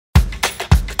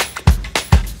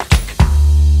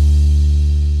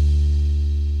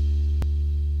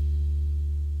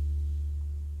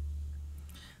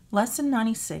Lesson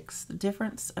 96, the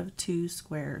difference of two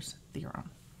squares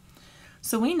theorem.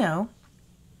 So we know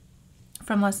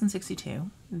from lesson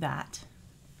 62 that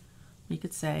we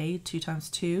could say 2 times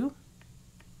 2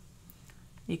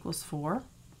 equals 4,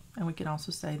 and we can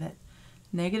also say that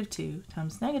negative 2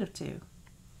 times negative 2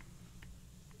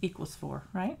 equals 4,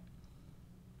 right?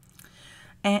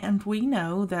 And we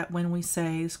know that when we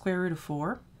say square root of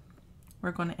 4,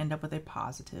 we're going to end up with a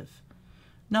positive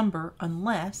number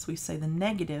unless we say the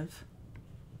negative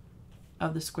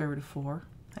of the square root of 4,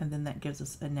 and then that gives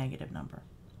us a negative number.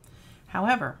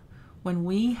 However, when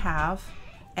we have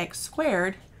x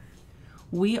squared,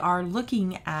 we are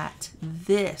looking at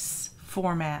this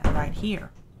format right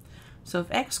here. So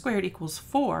if x squared equals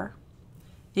 4,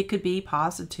 it could be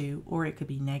positive 2 or it could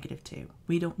be negative 2.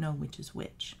 We don't know which is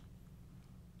which.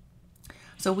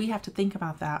 So we have to think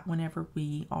about that whenever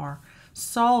we are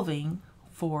solving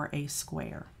for a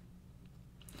square.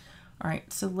 All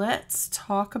right, so let's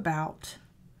talk about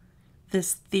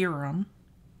this theorem,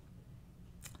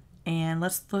 and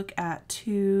let's look at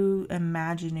two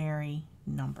imaginary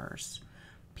numbers,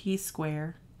 p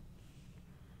squared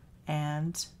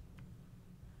and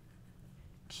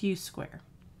q squared.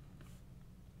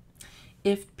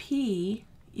 If p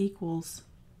equals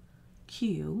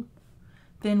q,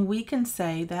 then we can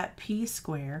say that p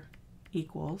squared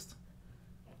equals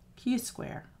q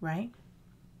squared, right?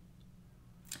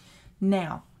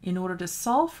 Now, in order to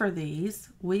solve for these,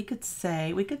 we could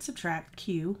subtract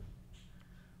q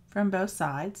from both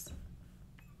sides,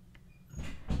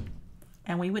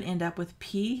 and we would end up with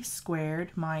p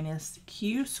squared minus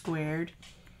q squared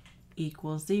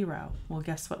equals 0. Well,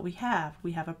 guess what we have?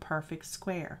 We have a perfect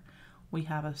square. We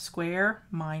have a square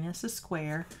minus a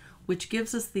square, which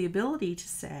gives us the ability to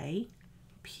say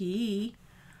p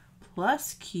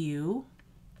plus q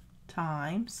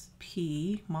times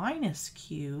p minus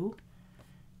q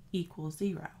equals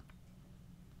 0.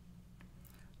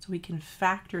 So we can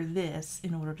factor this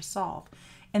in order to solve.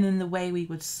 And then the way we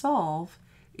would solve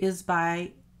is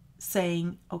by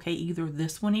saying, okay, either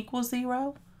this one equals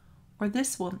 0 or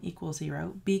this one equals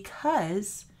 0,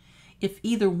 because if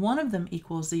either one of them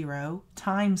equals 0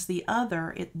 times the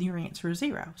other, your answer is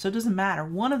 0. So it doesn't matter.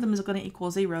 One of them is going to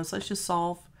equal 0, so let's just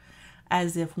solve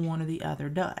as if one or the other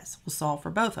does. We'll solve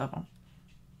for both of them.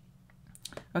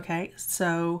 Okay,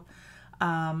 so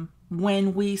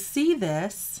when we see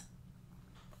this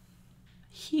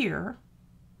here,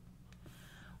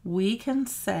 we can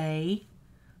say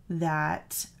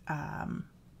that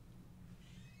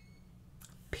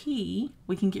p,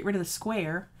 we can get rid of the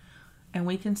square, and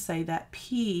we can say that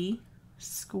p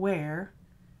squared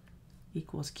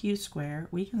equals q squared.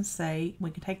 We can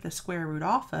take the square root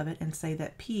off of it and say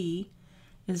that p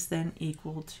is then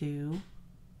equal to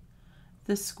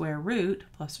the square root,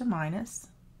 plus or minus,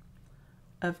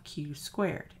 of q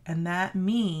squared. And that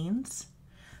means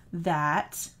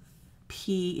that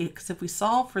p, because if we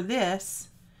solve for this,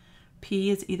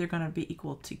 p is either going to be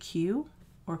equal to q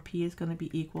or p is going to be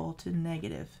equal to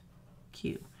negative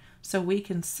q. So we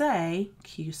can say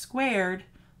q squared,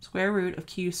 square root of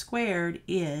q squared,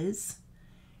 is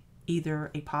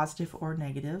either a positive or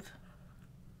negative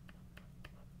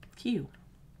q.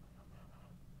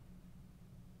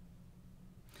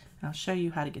 I'll show you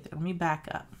how to get there. Let me back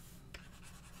up.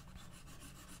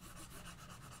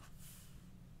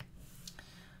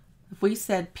 If we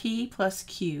said p plus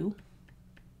q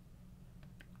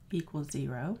equals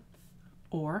 0,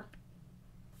 or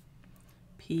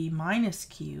p minus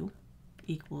q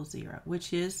equals 0,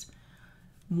 which is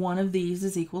one of these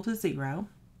is equal to 0,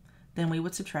 then we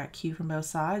would subtract q from both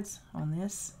sides on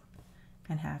this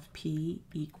and have p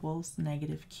equals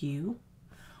negative q,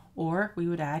 or we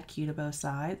would add q to both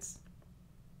sides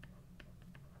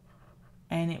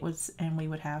and we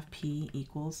would have p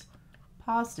equals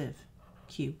positive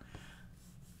q,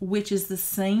 which is the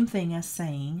same thing as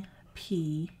saying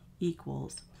p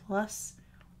equals plus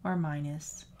or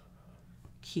minus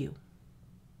q.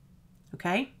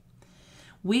 Okay?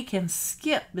 We can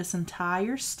skip this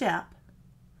entire step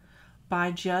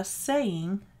by just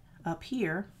saying up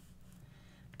here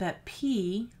that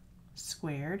p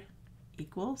squared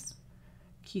equals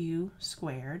q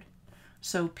squared.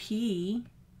 So p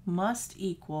must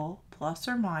equal plus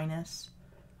or minus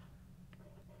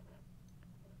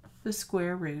the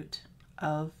square root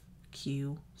of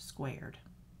q squared.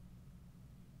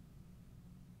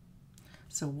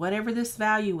 So whatever this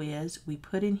value is, we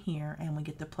put in here and we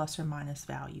get the plus or minus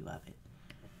value of it.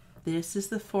 This is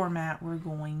the format we're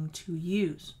going to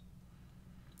use.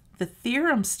 The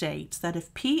theorem states that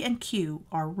if p and q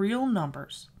are real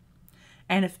numbers,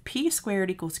 and if p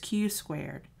squared equals q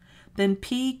squared, then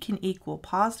p can equal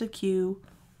positive q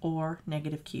or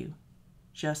negative q,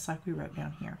 just like we wrote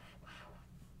down here.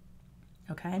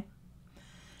 Okay?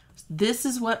 This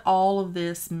is what all of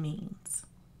this means.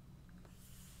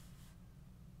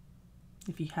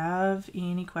 If you have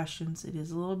any questions, it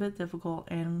is a little bit difficult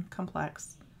and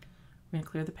complex. I'm going to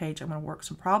clear the page. I'm going to work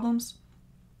some problems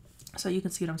so you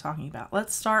can see what I'm talking about.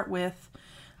 Let's start with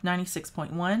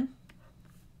 96.1.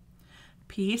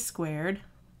 P squared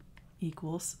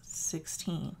equals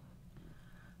 16.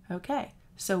 Okay,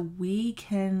 so we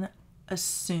can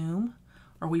assume,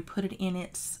 or we put it in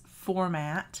its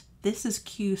format, this is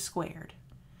q squared.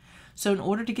 So in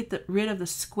order to get rid of the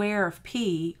square of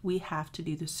p, we have to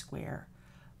do the square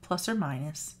plus or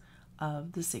minus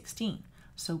of the 16.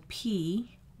 So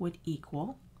p would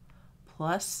equal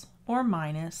plus or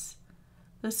minus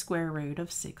the square root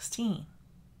of 16,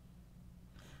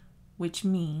 which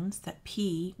means that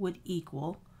p would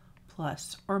equal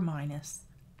plus or minus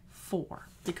 4,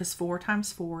 because 4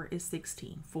 times 4 is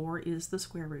 16. 4 is the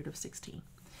square root of 16.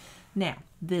 Now,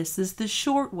 this is the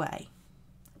short way.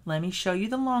 Let me show you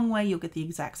the long way. You'll get the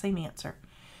exact same answer.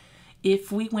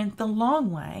 If we went the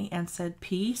long way and said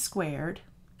p squared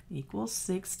equals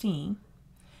 16,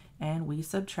 and we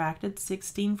subtracted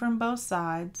 16 from both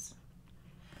sides,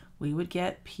 we would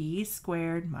get p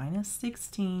squared minus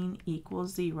 16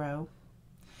 equals 0.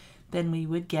 Then we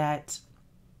would get,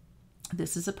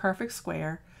 this is a perfect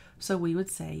square, so we would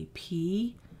say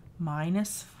p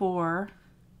minus 4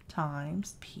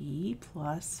 times p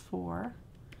plus 4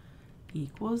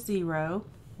 equals 0,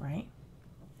 right?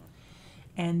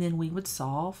 And then we would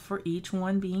solve for each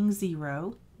one being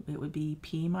 0. It would be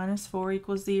p minus 4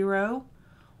 equals 0,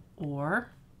 or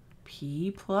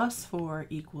p plus 4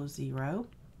 equals 0.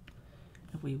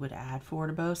 We would add 4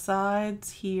 to both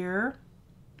sides here,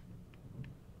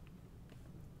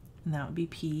 and that would be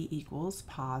p equals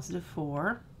positive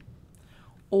 4.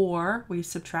 Or we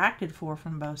subtracted 4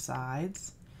 from both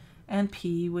sides, and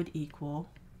p would equal,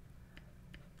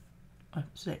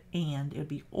 and it would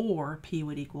be, or p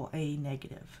would equal a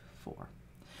negative 4.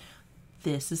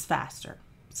 This is faster.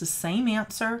 It's the same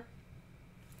answer,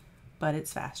 but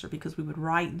it's faster because we would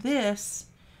write this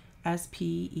as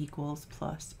p equals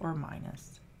plus or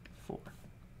minus 4.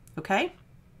 Okay?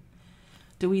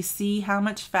 Do we see how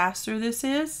much faster this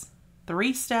is?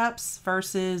 3 steps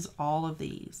versus all of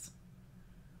these.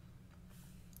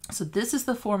 So this is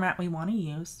the format we want to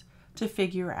use to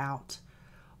figure out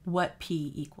what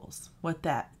p equals, what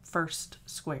that first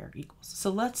square equals. So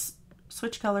let's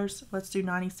switch colors. Let's do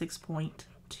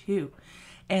 96.2.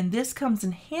 And this comes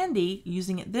in handy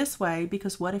using it this way,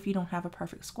 because what if you don't have a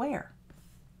perfect square?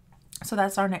 So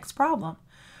that's our next problem.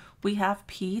 We have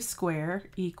p squared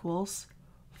equals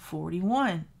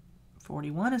 41.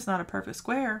 41 is not a perfect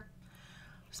square,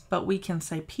 but we can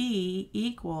say p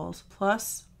equals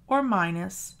plus or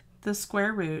minus the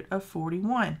square root of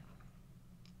 41.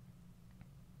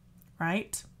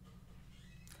 Right?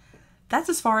 That's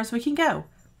as far as we can go.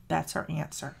 That's our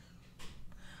answer.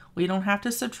 We don't have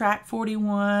to subtract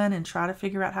 41 and try to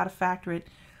figure out how to factor it.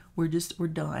 We're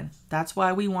done. That's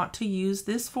why we want to use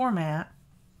this format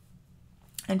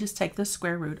and just take the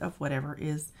square root of whatever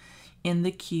is in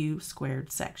the q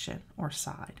squared section or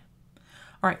side.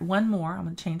 All right, one more. I'm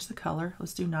going to change the color.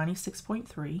 Let's do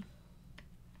 96.3.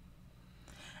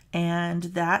 And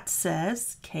that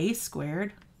says k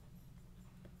squared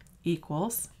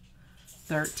equals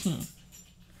 13.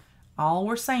 All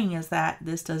we're saying is that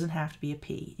this doesn't have to be a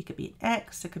p. It could be an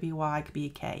x, it could be a y, it could be a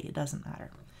k. It doesn't matter.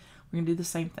 We're going to do the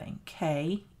same thing.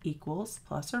 K equals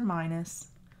plus or minus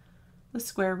the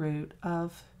square root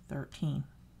of 13.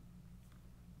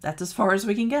 That's as far as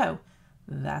we can go.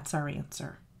 That's our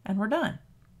answer. And we're done.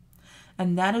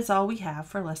 And that is all we have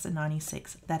for lesson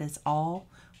 96. That is all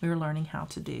we're learning how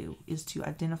to do, is to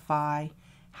identify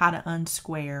how to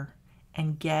unsquare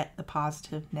and get the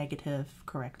positive, negative,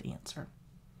 correct answer.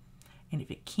 And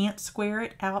if it can't square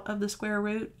it out of the square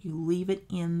root, you leave it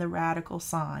in the radical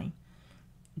sign,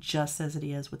 just as it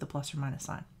is with the plus or minus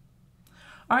sign.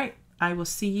 All right, I will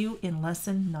see you in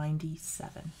lesson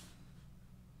 97.